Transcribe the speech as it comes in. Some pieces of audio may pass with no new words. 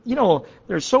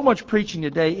There's so much preaching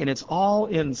today, and it's all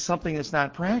in something that's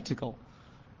not practical.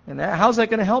 And how's that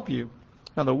going to help you?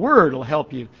 Now, the Word will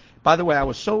help you. By the way, I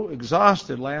was so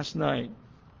exhausted last night.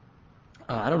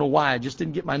 I don't know why. I just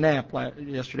didn't get my nap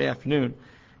yesterday afternoon.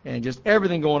 And just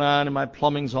everything going on, and my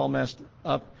plumbing's all messed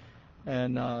up.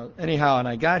 And anyhow, and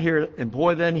I got here, and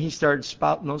boy, then he started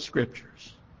spouting those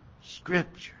scriptures.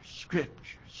 Scriptures,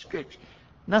 scriptures, scriptures.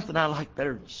 Nothing I like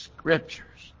better than scriptures.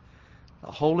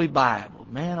 The Holy Bible.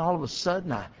 Man, all of a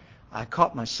sudden, I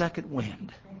caught my second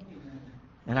wind.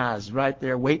 And I was right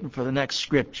there waiting for the next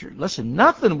scripture. Listen,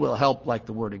 nothing will help like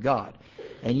the Word of God.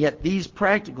 And yet these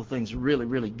practical things are really,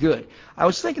 really good. I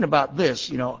was thinking about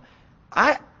this,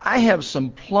 I have some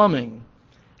plumbing.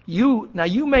 You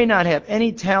may not have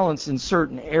any talents in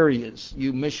certain areas,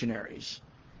 you missionaries.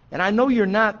 And I know you're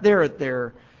not there at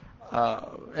the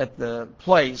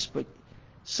place, but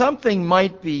something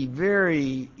might be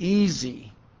very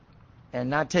easy and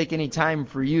not take any time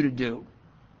for you to do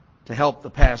to help the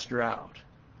pastor out.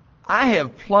 I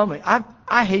have plumbing.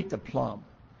 I hate to plumb.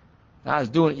 I was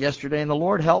doing it yesterday, and the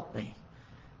Lord helped me.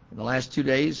 In the last 2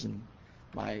 days, and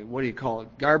my,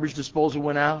 garbage disposal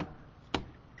went out.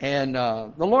 And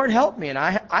the Lord helped me,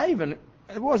 and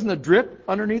it wasn't a drip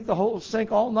underneath the whole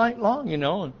sink all night long,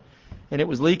 and it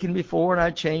was leaking before, and I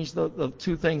changed the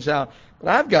two things out. But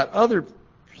I've got other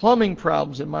plumbing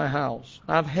problems in my house.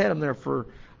 I've had them there for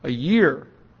a year.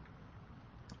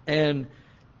 And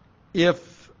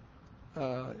if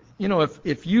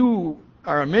you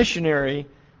are a missionary,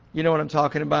 you know what I'm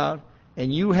talking about,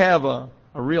 and you have a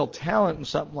real talent in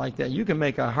something like that, you can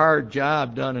make a hard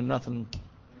job done in nothing.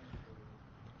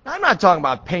 I'm not talking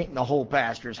about painting the whole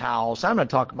pastor's house. I'm not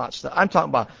talking about stuff. I'm talking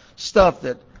about stuff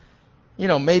that,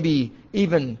 maybe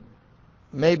even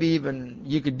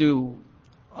you could do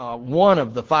one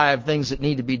of the 5 things that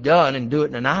need to be done and do it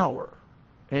in an hour.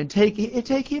 And it'd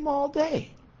take him all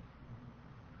day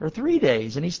or 3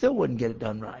 days, and he still wouldn't get it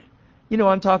done right. You know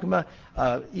what I'm talking about?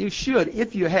 You should,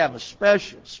 if you have a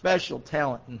special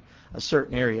talent in a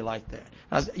certain area like that.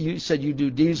 Now, you said you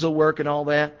do diesel work and all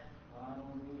that.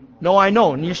 No, I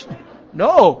know. And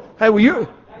no. Hey, well,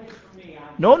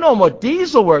 what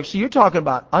diesel work? So you're talking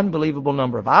about unbelievable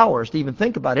number of hours to even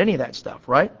think about any of that stuff,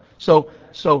 right? So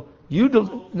you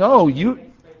do no.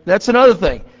 That's another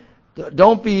thing.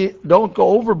 Don't go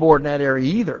overboard in that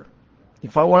area either.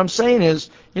 What I'm saying is,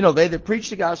 they that preach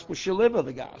the gospel shall live of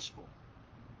the gospel.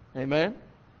 Amen?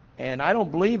 And I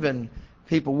don't believe in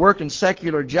people working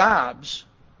secular jobs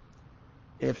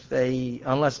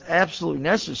unless absolutely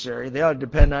necessary. They ought to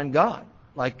depend on God,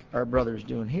 like our brother's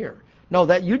doing here. No,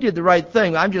 that you did the right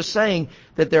thing. I'm just saying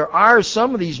that there are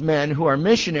some of these men who are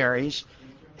missionaries,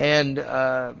 and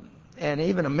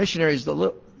even a missionary is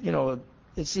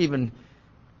it's even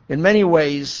in many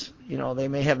ways, they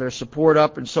may have their support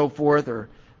up and so forth, or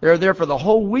they're there for the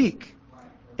whole week.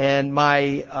 And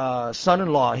my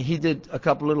son-in-law, he did a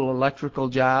couple little electrical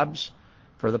jobs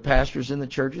for the pastors in the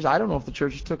churches. I don't know if the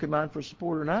churches took him on for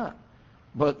support or not,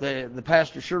 but the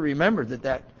pastor sure remembered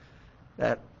that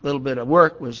little bit of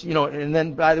work was, And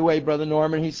then, by the way, Brother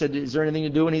Norman, he said, "Is there anything to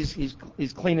do?" And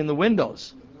he's cleaning the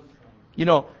windows.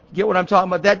 Get what I'm talking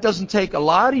about? That doesn't take a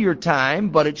lot of your time,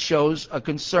 but it shows a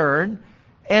concern.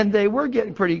 And they were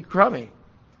getting pretty crummy.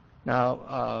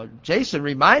 Now, Jason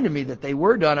reminded me that they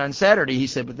were done on Saturday. He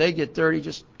said, but they get dirty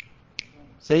just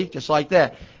like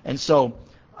that. And so,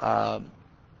 and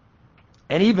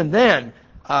even then,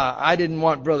 I didn't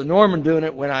want Brother Norman doing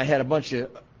it when I had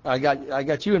I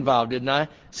got you involved, didn't I?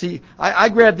 See, I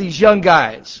grabbed these young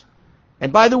guys.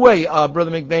 And by the way,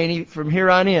 Brother McVaney, from here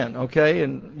on in, okay,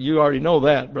 and you already know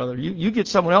that, brother, you get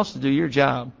someone else to do your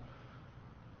job.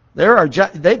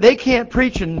 They can't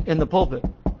preach in the pulpit.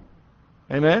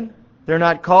 Amen? They're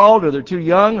not called, or they're too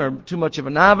young, or too much of a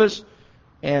novice,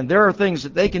 and there are things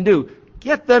that they can do.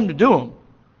 Get them to do them.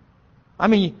 I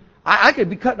mean, I could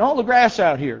be cutting all the grass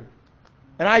out here,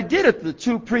 and I did at the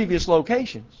 2 previous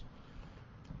locations,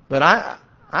 but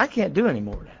I can't do any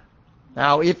more of that.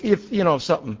 Now,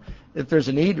 if there's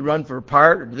a need to run for a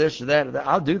part or this or that,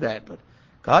 I'll do that. But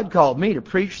God called me to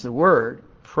preach the Word,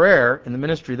 prayer, and the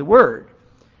ministry of the Word.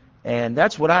 And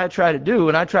that's what I try to do,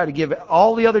 and I try to give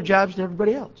all the other jobs to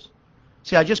everybody else.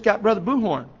 See, I just got Brother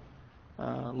Buhorn.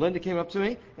 Linda came up to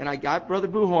me, and I got Brother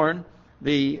Buhorn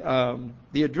the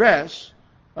address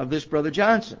of this Brother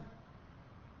Johnson.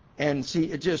 And see,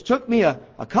 it just took me a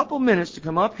couple minutes to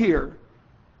come up here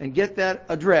and get that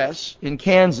address in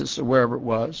Kansas or wherever it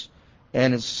was,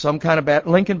 and it's some kind of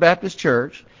Lincoln Baptist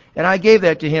Church, and I gave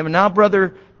that to him. And now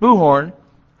Brother Buhorn,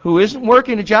 who isn't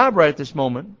working a job right at this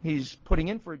moment, he's putting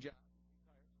in for a job.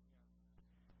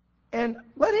 And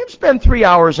let him spend 3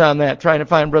 hours on that trying to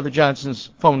find Brother Johnson's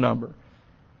phone number.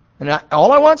 And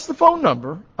all I want is the phone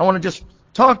number. I want to just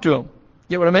talk to him.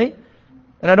 Get what I mean?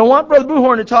 And I don't want Brother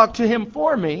Buhorn to talk to him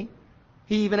for me.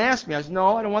 He even asked me. I said,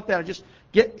 no, I don't want that. I just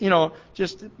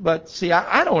but see,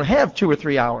 I don't have 2 or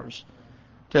 3 hours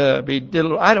to be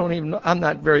I'm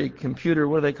not very computer,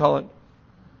 what do they call it?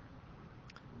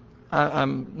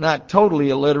 I'm not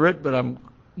totally illiterate, but I'm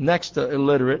next to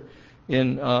illiterate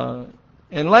and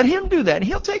let him do that. And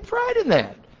he'll take pride in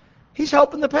that. He's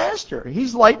helping the pastor.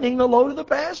 He's lightening the load of the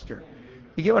pastor.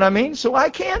 You get what I mean? So I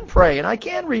can pray, and I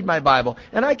can read my Bible,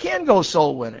 and I can go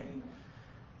soul winning.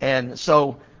 And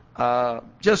so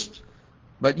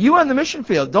but you on the mission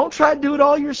field, don't try to do it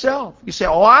all yourself. You say,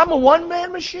 oh, I'm a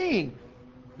one-man machine.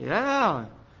 Yeah,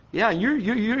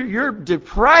 you're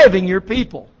depriving your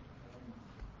people.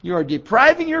 You are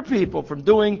depriving your people from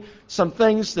doing some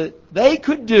things that they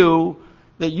could do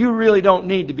that you really don't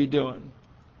need to be doing.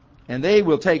 And they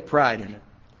will take pride in it.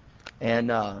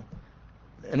 And an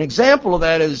example of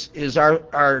that is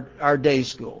our day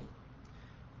school.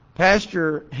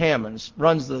 Pastor Hammonds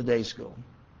runs the day school.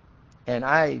 And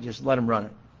I just let him run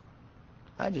it.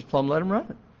 I just plumb let him run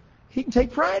it. He can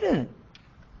take pride in it.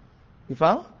 You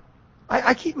follow?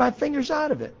 I keep my fingers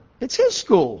out of it. It's his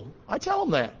school. I tell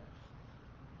him that.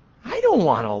 I don't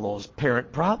want all those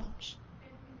parent problems.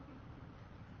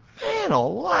 Man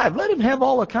alive, let him have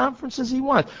all the conferences he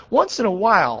wants. Once in a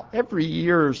while, every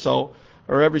year or so,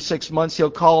 or every 6 months,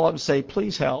 he'll call up and say,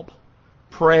 please help.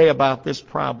 Pray about this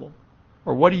problem.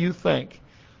 Or what do you think?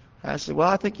 I said, well,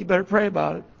 I think you better pray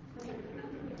about it.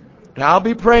 And I'll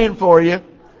be praying for you.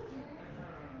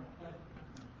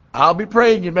 I'll be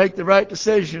praying you make the right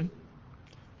decision.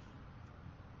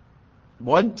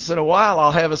 Once in a while,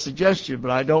 I'll have a suggestion,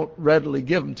 but I don't readily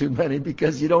give them too many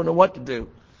because you don't know what to do.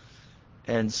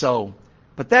 And so,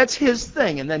 but that's his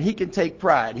thing, and then he can take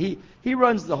pride. He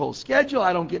runs the whole schedule.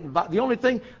 I don't get involved. The only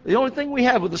thing we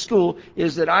have with the school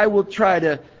is that I will try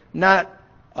to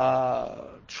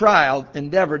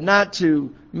endeavor not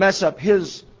to mess up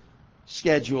his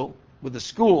schedule with the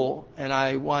school, and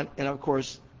of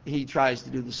course he tries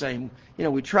to do the same.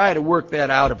 We try to work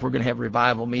that out if we're going to have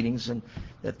revival meetings and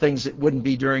the things that wouldn't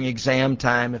be during exam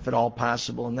time, if at all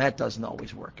possible, and that doesn't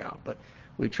always work out. But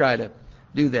we try to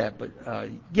do that. But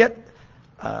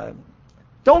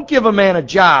don't give a man a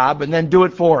job and then do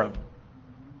it for him.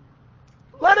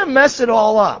 Let him mess it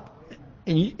all up,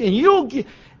 and you'll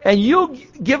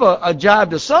give a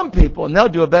job to some people, and they'll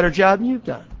do a better job than you've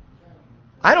done.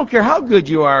 I don't care how good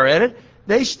you are at it;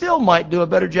 they still might do a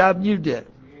better job than you did.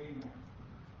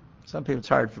 Some people, it's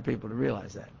hard for people to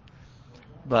realize that.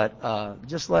 But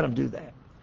just let them do that.